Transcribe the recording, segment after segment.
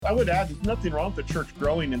I would add, there's nothing wrong with the church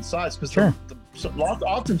growing in size, because Sure.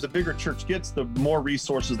 oftentimes the bigger church gets, the more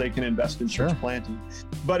resources they can invest in church Sure. planting.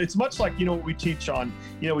 But it's much like, what we teach on,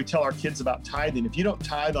 we tell our kids about tithing. If you don't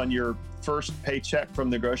tithe on your first paycheck from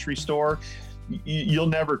the grocery store, you'll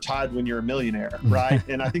never tithe when you're a millionaire, right?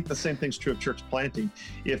 And I think the same thing's true of church planting.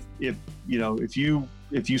 If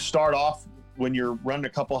you start off when you're running a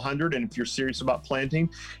couple hundred, and if you're serious about planting,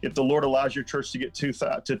 if the Lord allows your church to get to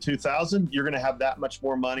 2,000, you're going to have that much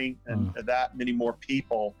more money and that many more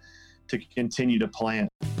people to continue to plant.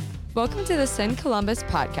 Welcome to the Send Columbus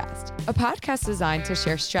podcast, a podcast designed to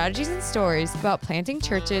share strategies and stories about planting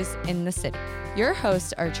churches in the city. Your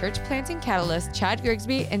hosts are church planting catalyst Chad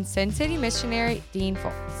Grigsby and Send City missionary Dean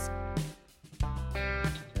Folks.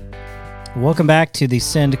 Welcome back to the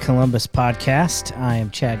Send Columbus podcast. I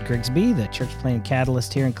am Chad Grigsby, the church planting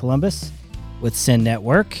catalyst here in Columbus with Send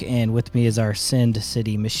Network, and with me is our Send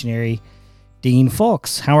City missionary Dean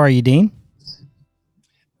Folks. How are you, Dean?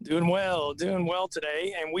 Doing well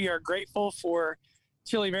today, and we are grateful for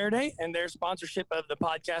Chili Verde and their sponsorship of the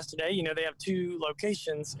podcast today. They have two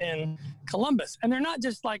locations in Columbus, and they're not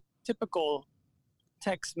just like typical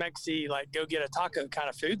Tex-Mexy, like go get a taco kind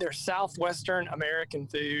of food. They're Southwestern American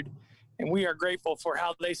food, and we are grateful for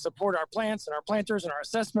how they support our plants and our planters and our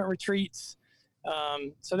assessment retreats.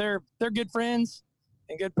 So they're good friends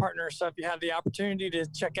and good partners. So if you have the opportunity to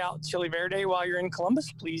check out Chili Verde while you're in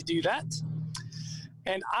Columbus, please do that.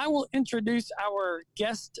 And I will introduce our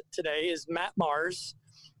guest today is Matt Mars,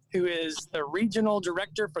 who is the regional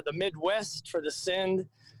director for the Midwest for the Send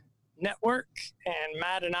Network. And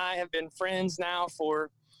Matt and I have been friends now for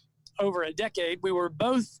over a decade. We were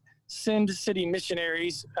both Send City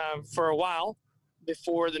missionaries for a while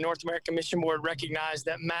before the North American Mission Board recognized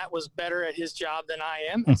that Matt was better at his job than I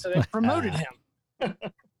am. And so they promoted him.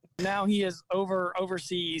 Now he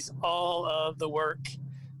oversees all of the work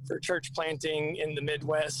for church planting in the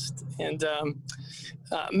Midwest. And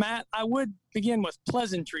Matt, I would begin with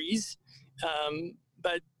pleasantries,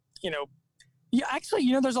 but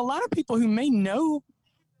there's a lot of people who may know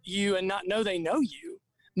you and not know they know you.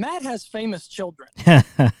 Matt has famous children.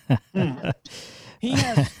 He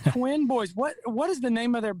has twin boys. What is the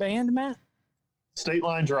name of their band, Matt? State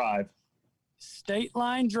Line Drive. State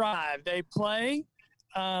Line Drive. They play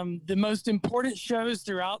the most important shows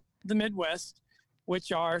throughout the Midwest,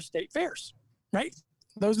 which are state fairs, right?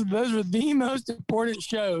 Those are the most important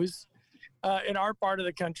shows in our part of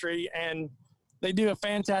the country, and they do a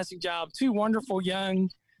fantastic job. Two wonderful young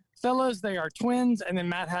fellows. They are twins, and then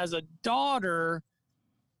Matt has a daughter,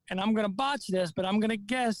 and I'm going to botch this, but I'm going to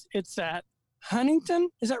guess it's at Huntington.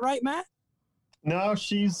 Is that right, Matt? No,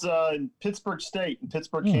 she's in Pittsburgh State, in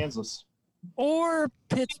Pittsburgh, Kansas. Or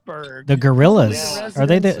Pittsburgh. The Gorillas. Yeah. Is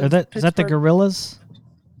that the Gorillas?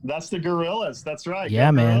 That's the Gorillas. That's right. Yeah,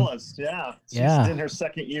 man. Gorillas. Yeah. She's in her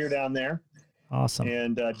second year down there. Awesome.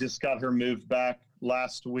 And just got her moved back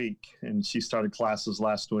last week, and she started classes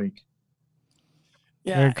last week.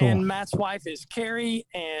 Yeah, very cool. And Matt's wife is Carrie,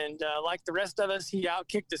 and like the rest of us, he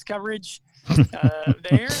outkicked his coverage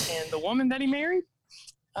there, and the woman that he married.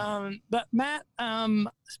 But Matt,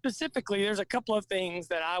 specifically, there's a couple of things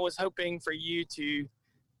that I was hoping for you to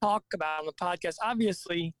talk about on the podcast.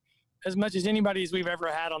 Obviously, as much as anybody as we've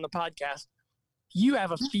ever had on the podcast, you have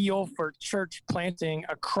a feel for church planting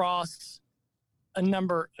across a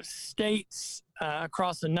number of states,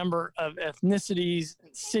 across a number of ethnicities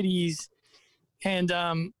and cities. And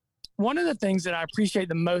one of the things that I appreciate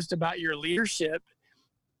the most about your leadership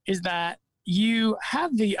is that you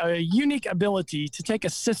have the unique ability to take a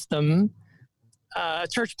system, a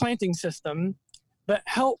church planting system, but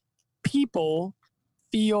help people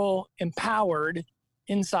feel empowered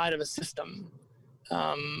inside of a system.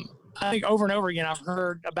 I think over and over again, I've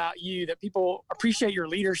heard about you that people appreciate your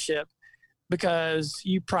leadership because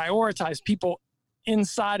you prioritize people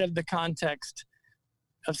inside of the context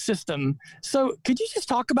of system. So could you just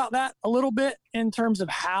talk about that a little bit in terms of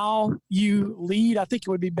how you lead? I think it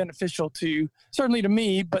would be beneficial certainly to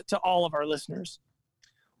me, but to all of our listeners.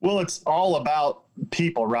 Well, it's all about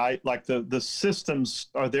people, right? Like the systems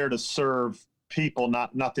are there to serve people,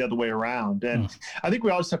 not the other way around. And I think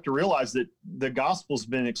we always have to realize that the gospel's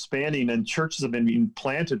been expanding and churches have been being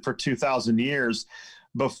planted for 2,000 years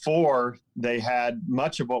before they had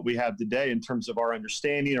much of what we have today in terms of our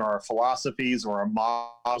understanding or our philosophies or our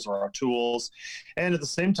models or our tools. And at the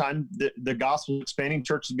same time, the gospel expanding,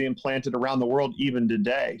 churches being planted around the world even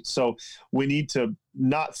today. So we need to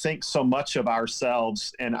not think so much of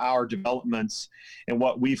ourselves and our developments and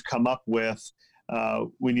what we've come up with.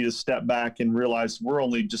 We need to step back and realize we're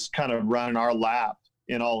only just kind of running our lap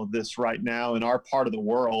in all of this right now in our part of the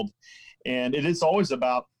world. And it is always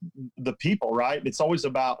about the people, right? It's always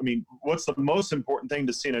about, I mean, what's the most important thing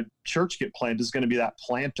to see in a church get planted is going to be that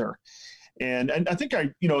planter. And I think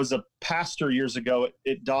as a pastor years ago,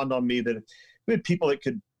 it dawned on me that we had people that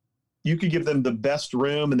you could give them the best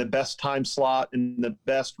room and the best time slot and the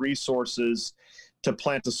best resources to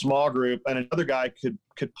plant a small group. And another guy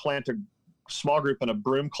could plant a small group in a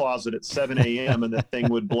broom closet at 7 a.m. and the thing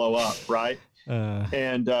would blow up. Right.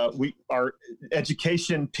 Our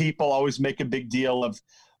education people always make a big deal of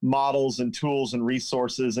models and tools and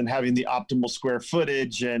resources and having the optimal square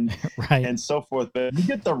footage and right. and so forth. But you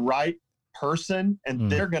get the right person and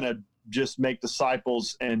they're going to just make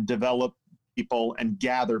disciples and develop people and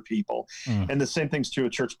gather people. And the same thing's true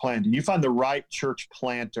with church planting. You find the right church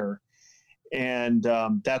planter, and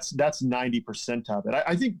that's 90% of it.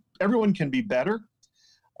 I think everyone can be better,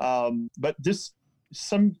 but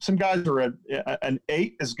some guys are an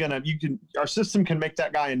 8 is gonna. Our system can make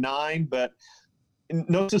that guy a 9, but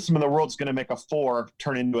no system in the world is going to make a 4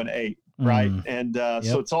 turn into an 8, right? And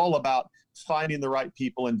so it's all about finding the right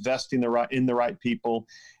people, investing in the right people,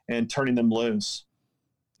 and turning them loose.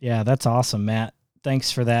 Yeah, that's awesome, Matt.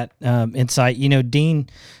 Thanks for that insight. Dean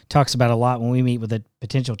talks about a lot when we meet with a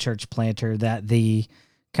potential church planter that the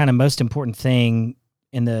kind of most important thing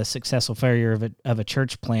in the successful failure of a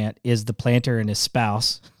church plant is the planter and his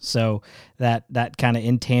spouse. So that kind of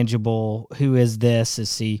intangible, who is this?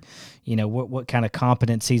 Is he, what kind of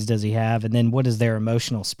competencies does he have? And then what is their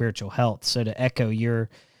emotional, spiritual health? So to echo your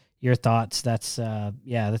thoughts, that's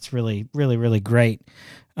really, really, really great.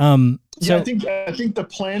 I think the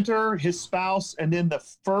planter, his spouse, and then the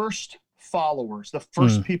first followers, the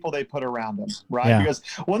first people they put around him, right? Yeah. Because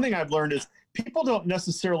one thing I've learned is people don't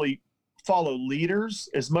necessarily follow leaders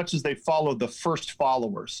as much as they follow the first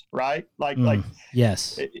followers, right? Like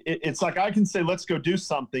yes, it's like I can say, let's go do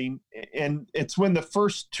something. And it's when the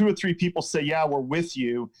first 2 or 3 people say, yeah, we're with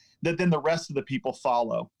you, that then the rest of the people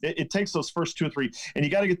follow. It takes those first 2 or 3, and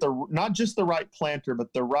you got to get not just the right planter,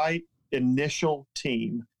 but the right initial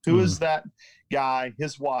team. Who is that guy,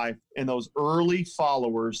 his wife, and those early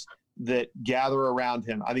followers that gather around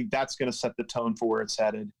him? I think that's going to set the tone for where it's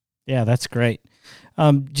headed. Yeah, that's great.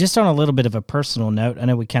 Just on a little bit of a personal note, I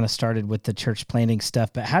know we kind of started with the church planting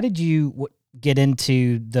stuff, but how did you get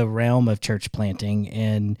into the realm of church planting,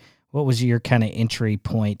 and what was your kind of entry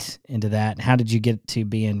point into that? And how did you get to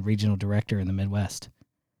being regional director in the Midwest?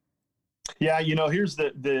 Yeah, here's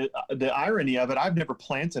the irony of it. I've never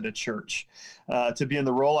planted a church to be in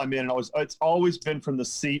the role I'm in. And it's always been from the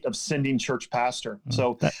seat of sending church pastor.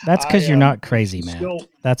 So that's because you're not crazy, man.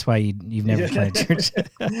 That's why you've never planted church.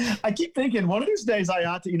 I keep thinking one of these days I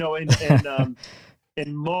ought to,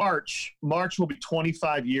 in March will be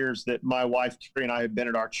 25 years that my wife Carrie and I have been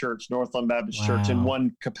at our church, Northland Baptist Church, in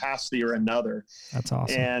one capacity or another. That's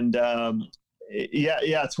awesome. And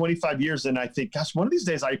yeah, 25 years, and I think, gosh, one of these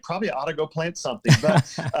days I probably ought to go plant something.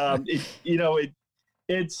 But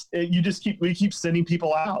we keep sending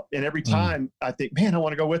people out, and every time I think, man, I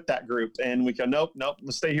want to go with that group, and we go, nope,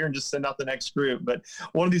 we'll stay here and just send out the next group. But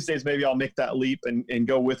one of these days, maybe I'll make that leap and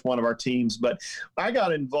go with one of our teams. But I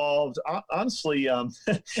got involved, honestly.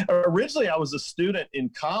 Originally, I was a student in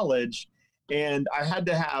college, and I had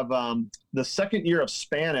to have the second year of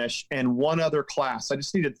Spanish and one other class. I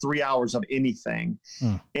just needed 3 hours of anything.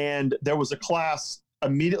 And there was a class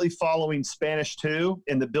immediately following Spanish 2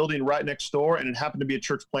 in the building right next door, and it happened to be a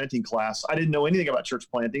church planting class. I didn't know anything about church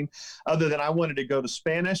planting other than I wanted to go to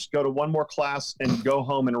Spanish, go to one more class, and go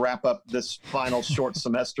home and wrap up this final short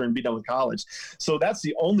semester and be done with college. So that's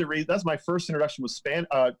the only reason. That's my first introduction with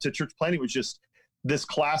to church planting, was just this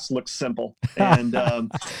class looks simple. And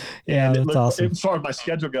that's awesome as far as my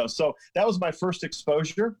schedule goes. So that was my first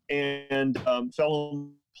exposure, and fell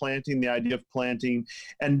in planting, the idea of planting.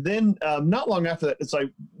 And then not long after that, it's like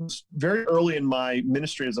very early in my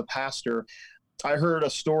ministry as a pastor, I heard a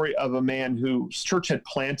story of a man whose church had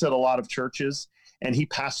planted a lot of churches, and he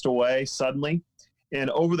passed away suddenly.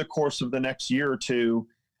 And over the course of the next year or two,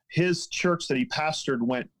 his church that he pastored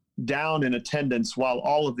went down in attendance while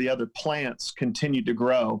all of the other plants continued to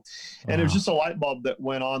grow. And it was just a light bulb that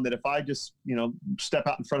went on, that if I just, step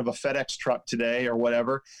out in front of a FedEx truck today or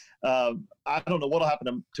whatever, I don't know what'll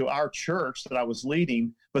happen to our church that I was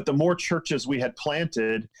leading, but the more churches we had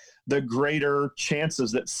planted, the greater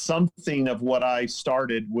chances that something of what I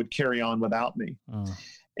started would carry on without me.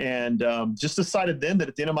 And just decided then that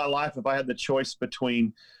at the end of my life, if I had the choice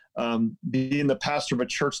between being the pastor of a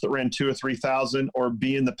church that ran 2,000 or 3,000, or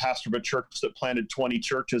being the pastor of a church that planted 20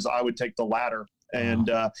 churches, I would take the latter. And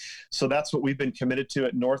so that's what we've been committed to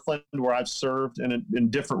at Northland, where I've served in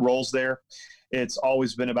different roles there. It's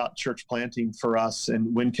always been about church planting for us,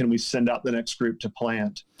 and when can we send out the next group to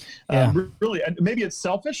plant? Really, maybe it's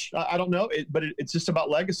selfish. I don't know, but it's just about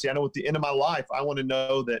legacy. I know at the end of my life, I want to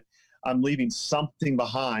know that I'm leaving something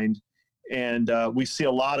behind. And we see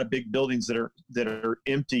a lot of big buildings that are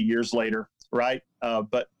empty years later, right?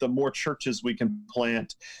 But the more churches we can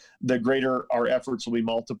plant, the greater our efforts will be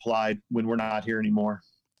multiplied when we're not here anymore.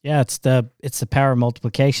 Yeah, it's the power of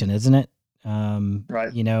multiplication, isn't it?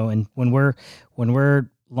 Right. And when we're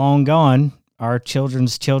long gone, our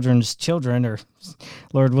children's children are,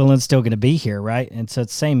 Lord willing, still going to be here, right? And so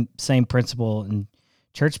it's same principle in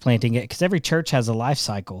church planting, because every church has a life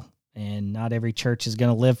cycle, and not every church is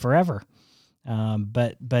going to live forever.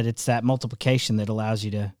 But it's that multiplication that allows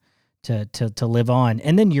you to live on,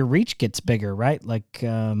 and then your reach gets bigger, right? Like,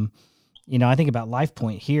 I think about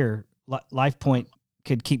LifePoint here. LifePoint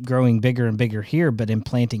could keep growing bigger and bigger here, but in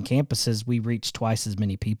planting campuses, we reach twice as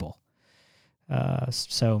many people.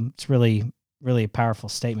 So it's really, really a powerful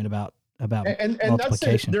statement about and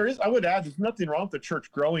multiplication. That's it. I would add, there's nothing wrong with the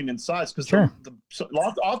church growing in size, because sure.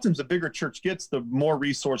 Often the bigger church gets, the more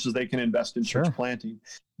resources they can invest in church planting.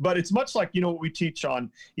 But it's much like, what we teach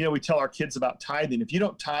on, we tell our kids about tithing. If you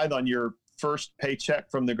don't tithe on your first paycheck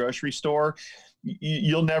from the grocery store,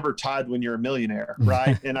 you'll never tithe when you're a millionaire,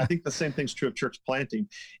 right? And I think the same thing's true of church planting.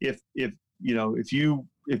 If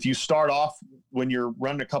you start off when you're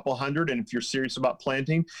running a couple hundred, and if you're serious about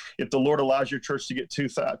planting, if the Lord allows your church to get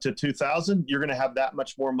to 2,000, you're going to have that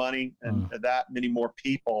much more money and that many more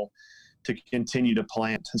people to continue to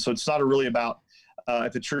plant. And so it's not really about,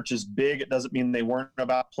 if a church is big, it doesn't mean they weren't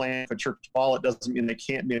about planting. If a church is small, it doesn't mean they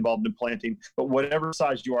can't be involved in planting. But whatever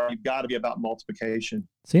size you are, you've got to be about multiplication.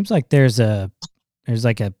 Seems like there's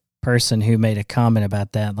like a person who made a comment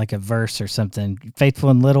about that, like a verse or something. Faithful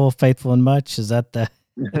in little, faithful in much. Is that the?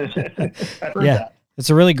 That. It's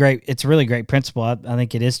a really great principle. I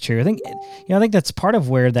think it is true. I think that's part of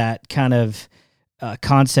where that kind of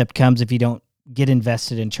concept comes. If you don't get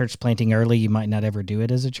invested in church planting early, you might not ever do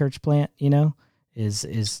it as a church plant. Do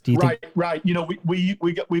you think? Right.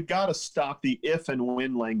 We've got to stop the if and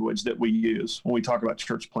when language that we use when we talk about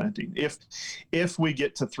church planting. If we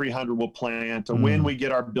get to 300, we'll plant, or when we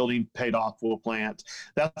get our building paid off, we'll plant.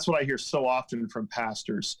 That's what I hear so often from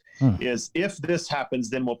pastors is, if this happens,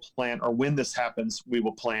 then we'll plant, or when this happens, we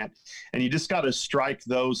will plant. And you just got to strike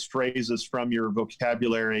those phrases from your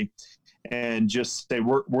vocabulary and just say,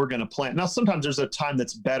 we're going to plant. Now, sometimes there's a time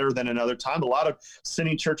that's better than another time. A lot of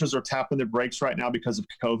sending churches are tapping their brakes right now because of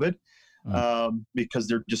COVID, because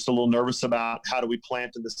they're just a little nervous about how do we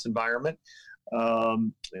plant in this environment.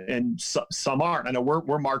 And some aren't. I know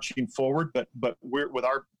we're marching forward, but we're with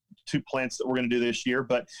our 2 plants that we're going to do this year,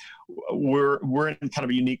 but we're in kind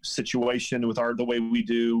of a unique situation with the way we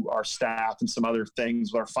do our staff and some other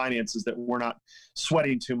things with our finances, that we're not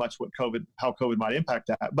sweating too much how COVID might impact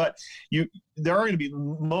that. But there are going to be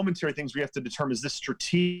momentary things we have to determine, is this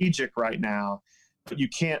strategic right now? But you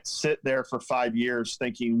can't sit there for 5 years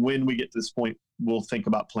thinking, when we get to this point, we'll think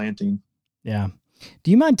about planting. Yeah.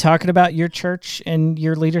 Do you mind talking about your church and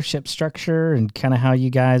your leadership structure and kind of how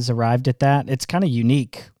you guys arrived at that? It's kind of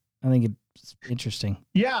unique. I think it's interesting.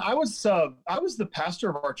 Yeah, I was the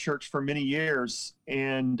pastor of our church for many years,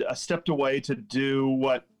 and stepped away to do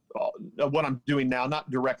what I'm doing now,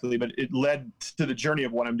 not directly, but it led to the journey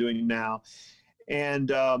of what I'm doing now.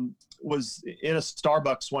 And was in a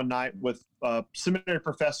Starbucks one night with a seminary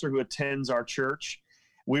professor who attends our church.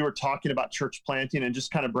 We were talking about church planting and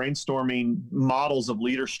just kind of brainstorming models of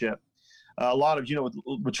leadership. A lot of,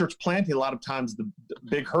 with church planting, a lot of times the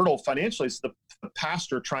big hurdle financially is the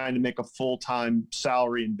pastor trying to make a full-time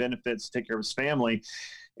salary and benefits to take care of his family,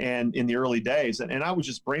 and in the early days. And I was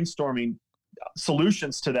just brainstorming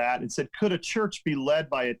solutions to that, and said, could a church be led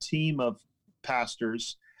by a team of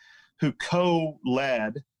pastors who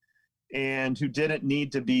co-led and who didn't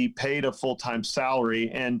need to be paid a full-time salary?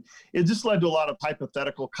 And it just led to a lot of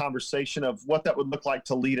hypothetical conversation of what that would look like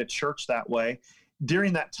to lead a church that way.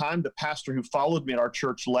 During that time, the pastor who followed me at our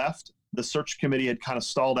church left. The search committee had kind of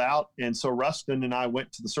stalled out. And so Rustin and I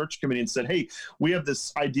went to the search committee and said, hey, we have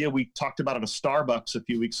this idea we talked about at a Starbucks a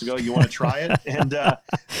few weeks ago. You want to try it? And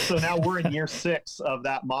so now we're in year 6 of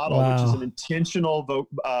that model, which is an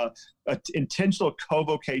intentional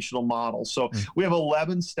co-vocational model. So we have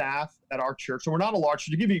 11 staff at our church. And we're not a large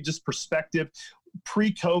church. To give you just perspective,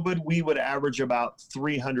 pre-COVID, we would average about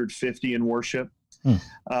 350 in worship.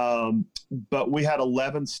 But we had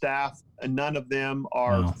 11 staff, and none of them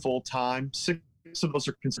are full-time. 6 of those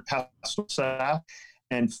are considered pastoral staff,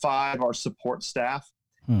 and 5 are support staff.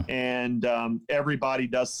 and everybody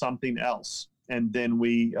does something else. And then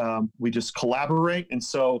we just collaborate. And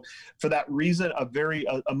so for that reason,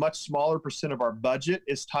 a much smaller percent of our budget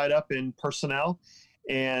is tied up in personnel,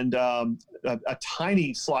 and a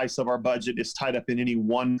tiny slice of our budget is tied up in any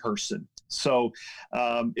one person. So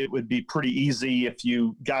it would be pretty easy if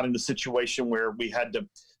you got in a situation where we had to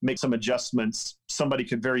make some adjustments. Somebody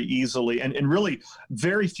could very easily, and really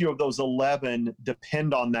very few of those 11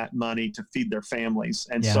 depend on that money to feed their families.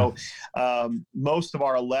 And so most of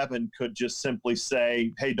our 11 could just simply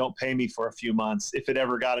say, hey, don't pay me for a few months. If it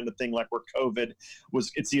ever got into thing like where COVID was,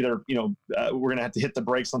 it's either, we're going to have to hit the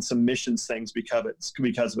brakes on some missions things because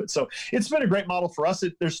of it. So it's been a great model for us.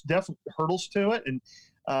 There's definitely hurdles to it. And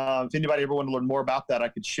if anybody ever wanted to learn more about that, I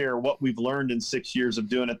could share what we've learned in 6 years of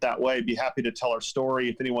doing it that way. Be happy to tell our story.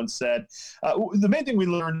 If anyone said, the main thing we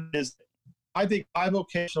learned is I think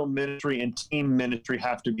bivocational ministry and team ministry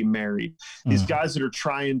have to be married. These guys that are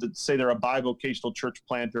trying to say they're a bivocational church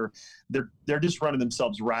planter, they're just running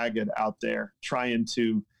themselves ragged out there, trying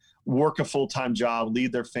to work a full-time job,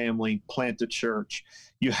 lead their family, plant a church.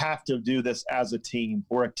 You have to do this as a team,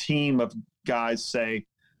 or a team of guys say,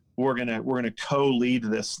 we're gonna co-lead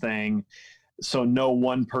this thing, so no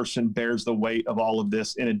one person bears the weight of all of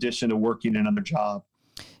this in addition to working another job.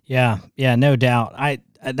 Yeah, no doubt.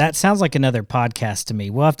 That sounds like another podcast to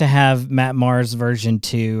me. We'll have to have Matt Mars version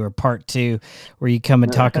 2 or part 2, where you come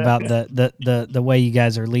and talk about the way you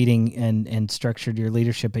guys are leading and structured your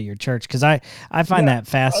leadership at your church. Because I find that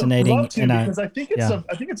fascinating. I'd love to, because I think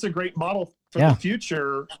it's a great model for the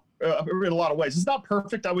future in a lot of ways. It's not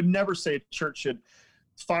perfect. I would never say a church should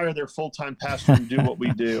fire their full-time pastor and do what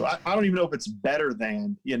we do. I don't even know if it's better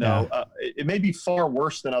than, it may be far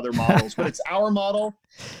worse than other models, but it's our model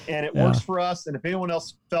and it works for us. And if anyone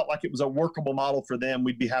else felt like it was a workable model for them,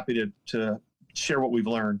 we'd be happy to share what we've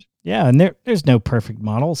learned. Yeah. And there's no perfect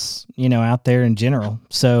models, out there in general.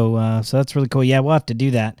 So that's really cool. Yeah, we'll have to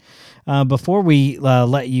do that. Before we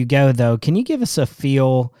let you go though, can you give us a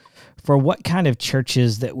feel for what kind of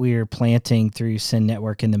churches that we're planting through Send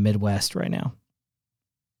Network in the Midwest right now?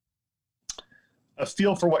 A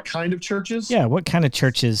feel for what kind of churches? Yeah, what kind of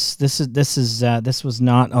churches? This was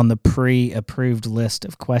not on the pre-approved list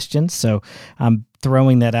of questions, so I'm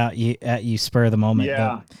throwing that out at you spur of the moment.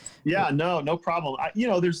 No problem.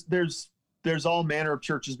 There's all manner of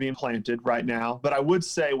churches being planted right now, but I would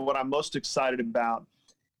say what I'm most excited about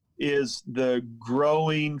is the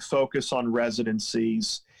growing focus on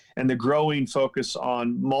residencies and the growing focus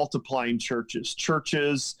on multiplying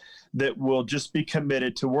churches that will just be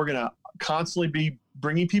committed to, we're going to constantly be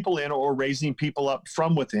bringing people in or raising people up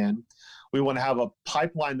from within. We want to have a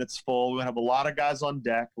pipeline that's full. We want to have a lot of guys on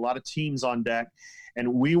deck, a lot of teams on deck,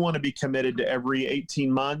 and we want to be committed to every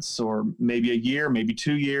 18 months or maybe a year, maybe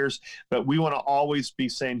 2 years, but we want to always be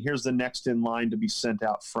saying, here's the next in line to be sent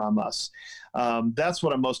out from us. That's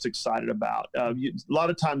what I'm most excited about. A lot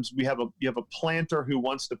of times you have a planter who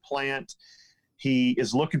wants to plant. He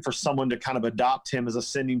is looking for someone to kind of adopt him as a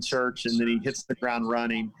sending church, and then he hits the ground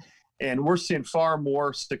running. And we're seeing far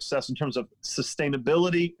more success in terms of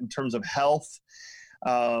sustainability, in terms of health,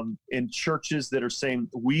 in churches that are saying,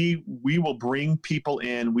 we will bring people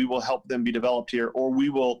in, we will help them be developed here, or we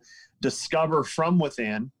will discover from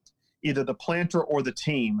within, either the planter or the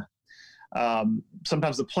team.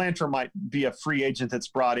 Sometimes the planter might be a free agent that's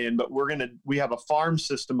brought in, but we have a farm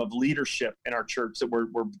system of leadership in our church that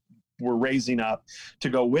we're raising up to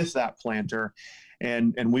go with that planter.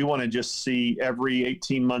 And we want to just see every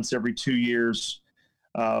 18 months, every 2 years,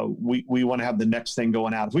 we want to have the next thing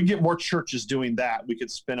going out. If we get more churches doing that, we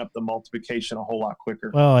could spin up the multiplication a whole lot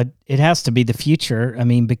quicker. Well, it has to be the future. I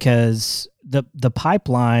mean, because the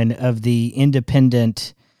pipeline of the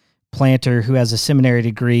independent planter who has a seminary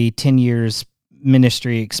degree, 10 years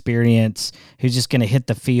ministry experience, who's just going to hit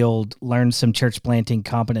the field, learn some church planting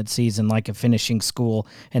competencies and like a finishing school,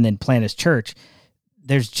 and then plant his church.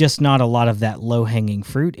 There's just not a lot of that low-hanging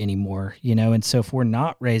fruit anymore, And so if we're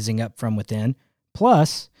not raising up from within,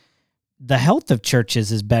 plus the health of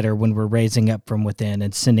churches is better when we're raising up from within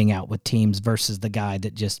and sending out with teams versus the guy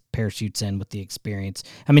that just parachutes in with the experience.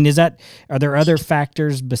 I mean, are there other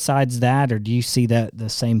factors besides that, or do you see that the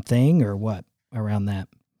same thing, or what around that?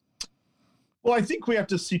 Well, I think we have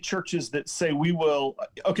to see churches that say we will.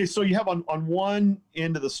 Okay, so you have on one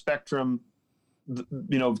end of the spectrum,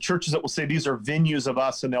 churches that will say these are venues of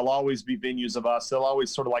us, and they'll always be venues of us. They'll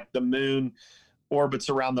always sort of like the moon orbits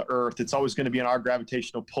around the earth. It's always going to be in our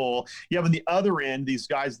gravitational pull. You have on the other end these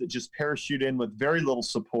guys that just parachute in with very little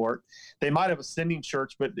support. They might have a sending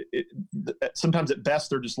church, but sometimes at best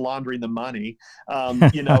they're just laundering the money.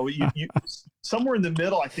 Somewhere in the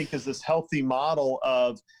middle, I think, is this healthy model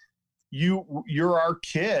of you're our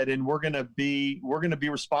kid, and we're going to be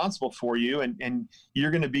responsible for you, and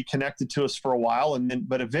you're going to be connected to us for a while,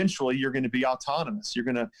 but eventually you're going to be autonomous. You're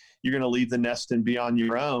going to leave the nest and be on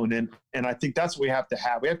your own. And I think that's what we have to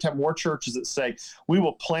have. We have to have more churches that say, we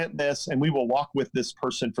will plant this and we will walk with this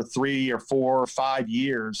person for 3 or 4 or 5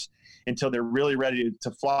 years until they're really ready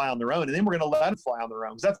to fly on their own. And then we're going to let them fly on their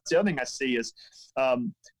own. That's the other thing I see is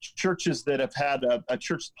churches that have had a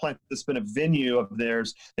church plant that's been a venue of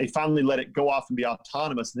theirs, they finally let it go off and be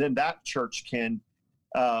autonomous. And then that church can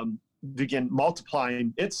begin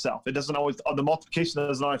multiplying itself. It doesn't always, the multiplication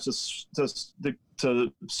doesn't always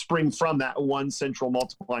to spring from that one central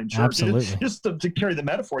multiplying church. Absolutely. Just to carry the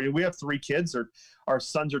metaphor, we have 3 kids. Our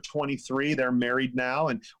sons are 23. They're married now,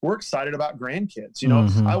 and we're excited about grandkids.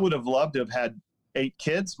 I would have loved to have had 8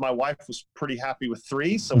 kids. My wife was pretty happy with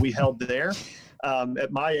 3, so we held there.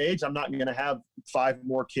 At my age, I'm not going to have 5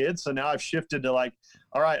 more kids. So now I've shifted to like,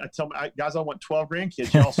 all right, I tell my guys, I want 12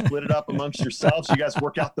 grandkids. Y'all split it up amongst yourselves. You guys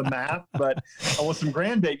work out the math, but I want some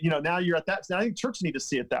grandbaby. Now you're at that. Now I think church need to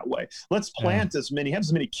see it that way. Let's plant have as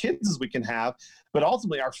many kids as we can have, but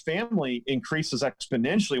ultimately our family increases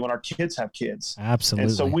exponentially when our kids have kids. Absolutely.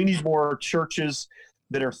 And so we need more churches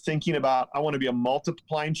that are thinking about, I want to be a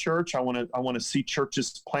multiplying church. I want to see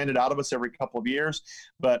churches planted out of us every couple of years.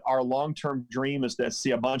 But our long-term dream is to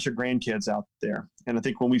see a bunch of grandkids out there. And I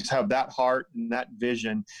think when we have that heart and that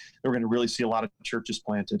vision, we're going to really see a lot of churches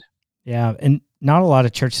planted. Yeah. And not a lot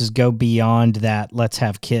of churches go beyond that. Let's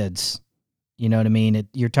have kids. You know what I mean?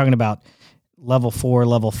 You're talking about level 4,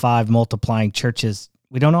 level 5 multiplying churches.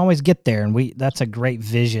 We don't always get there. And that's a great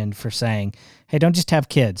vision for saying, hey, don't just have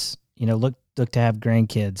kids, look to have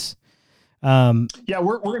grandkids.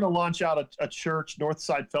 We're going to launch out a church,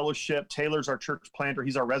 Northside Fellowship. Taylor's our church planter.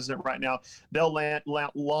 He's our resident right now. They'll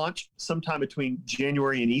launch sometime between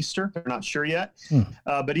January and Easter. They're not sure yet.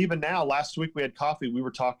 But even now, last week we had coffee. We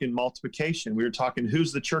were talking multiplication. We were talking,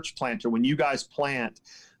 who's the church planter? When you guys plant,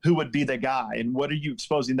 who would be the guy? And what are you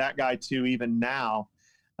exposing that guy to even now?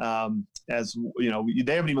 As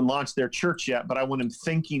they haven't even launched their church yet, but I want them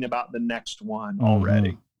thinking about the next one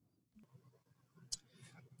already.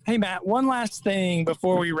 Hey, Matt, one last thing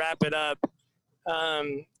before we wrap it up,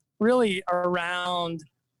 really around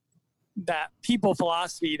that people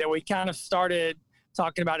philosophy that we kind of started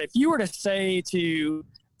talking about. If you were to say to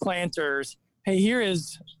planters, hey, here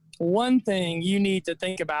is one thing you need to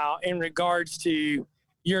think about in regards to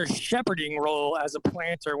your shepherding role as a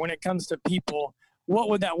planter when it comes to people, what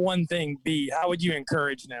would that one thing be? How would you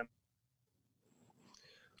encourage them?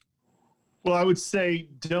 Well, I would say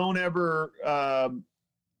don't ever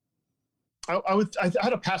I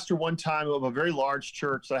had a pastor one time of a very large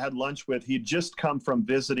church that I had lunch with. He had just come from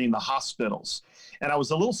visiting the hospitals. And I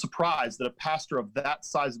was a little surprised that a pastor of that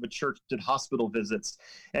size of a church did hospital visits.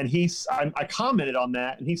 And I commented on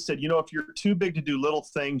that. And he said, if you're too big to do little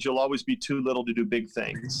things, you'll always be too little to do big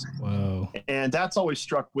things. Whoa. And that's always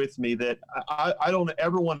struck with me, that I don't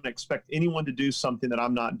ever want to expect anyone to do something that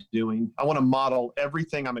I'm not doing. I want to model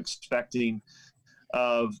everything I'm expecting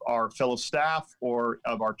of our fellow staff or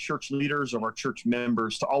of our church leaders, of our church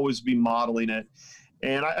members, to always be modeling it.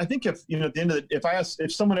 And I think if, at the end of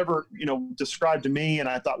if someone ever, described to me and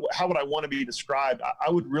I thought, how would I want to be described? I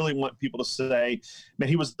would really want people to say, man,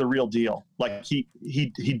 he was the real deal. Like he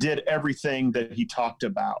did everything that he talked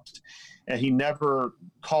about. And he never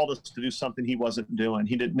called us to do something he wasn't doing.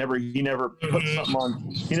 He never put something on.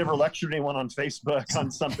 He never lectured anyone on Facebook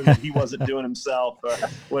on something that he wasn't doing himself, or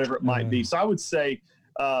whatever it might be. So I would say,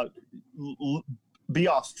 be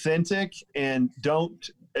authentic and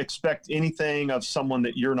don't expect anything of someone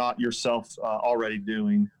that you're not yourself already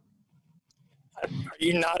doing. Are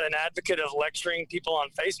you not an advocate of lecturing people on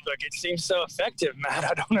Facebook? It seems so effective, Matt.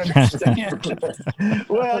 I don't understand.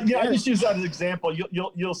 Well, I just use that as an example.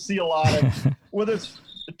 You'll see a lot of, whether it's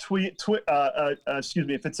a tweet,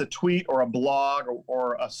 if it's a tweet or a blog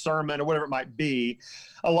or a sermon or whatever it might be.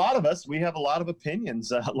 A lot of us, we have a lot of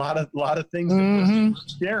opinions, a lot of things that we're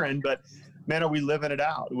sharing, but man, are we living it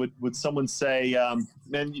out? Would someone say,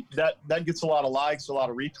 man, that gets a lot of likes, a lot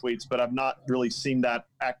of retweets, but I've not really seen that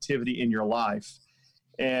activity in your life.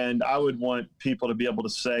 And I would want people to be able to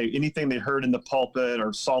say anything they heard in the pulpit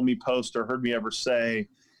or saw me post or heard me ever say,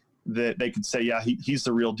 that they could say, yeah, he's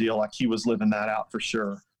the real deal. Like he was living that out for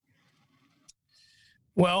sure.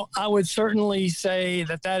 Well, I would certainly say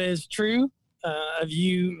that is true. of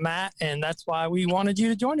you, Matt, and that's why we wanted you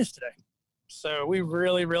to join us today. So we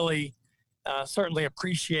really, really certainly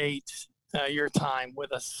appreciate your time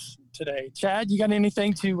with us today. Chad, you got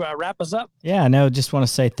anything to wrap us up? Yeah, no, just want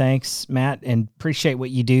to say thanks, Matt, and appreciate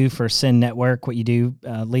what you do for Send Network, what you do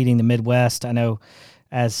leading the Midwest. I know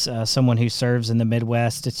as someone who serves in the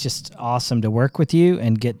Midwest, it's just awesome to work with you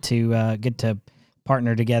and get to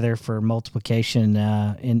partner together for multiplication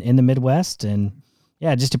in the Midwest. And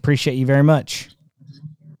yeah, just appreciate you very much.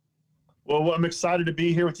 Well, I'm excited to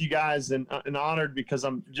be here with you guys and honored because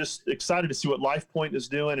I'm just excited to see what LifePoint is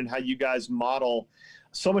doing and how you guys model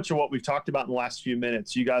so much of what we've talked about in the last few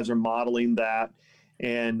minutes. You guys are modeling that,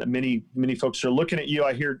 and many folks are looking at you.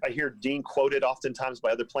 I hear Dean quoted oftentimes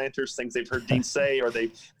by other planters, things they've heard Dean say or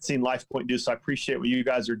they've seen LifePoint do. So I appreciate what you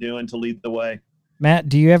guys are doing to lead the way. Matt,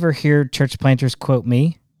 do you ever hear church planters quote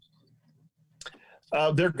me?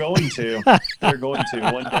 They're going to. They're going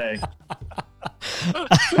to one day.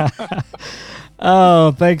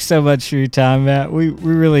 Oh, thanks so much for your time, Matt. We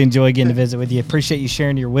really enjoy getting to visit with you. Appreciate you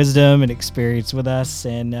sharing your wisdom and experience with us.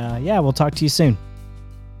 And yeah, we'll talk to you soon.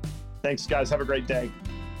 Thanks, guys. Have a great day.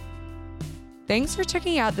 Thanks for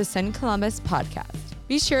checking out the Send Columbus podcast.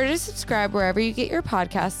 Be sure to subscribe wherever you get your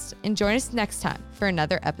podcasts and join us next time for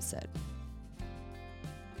another episode.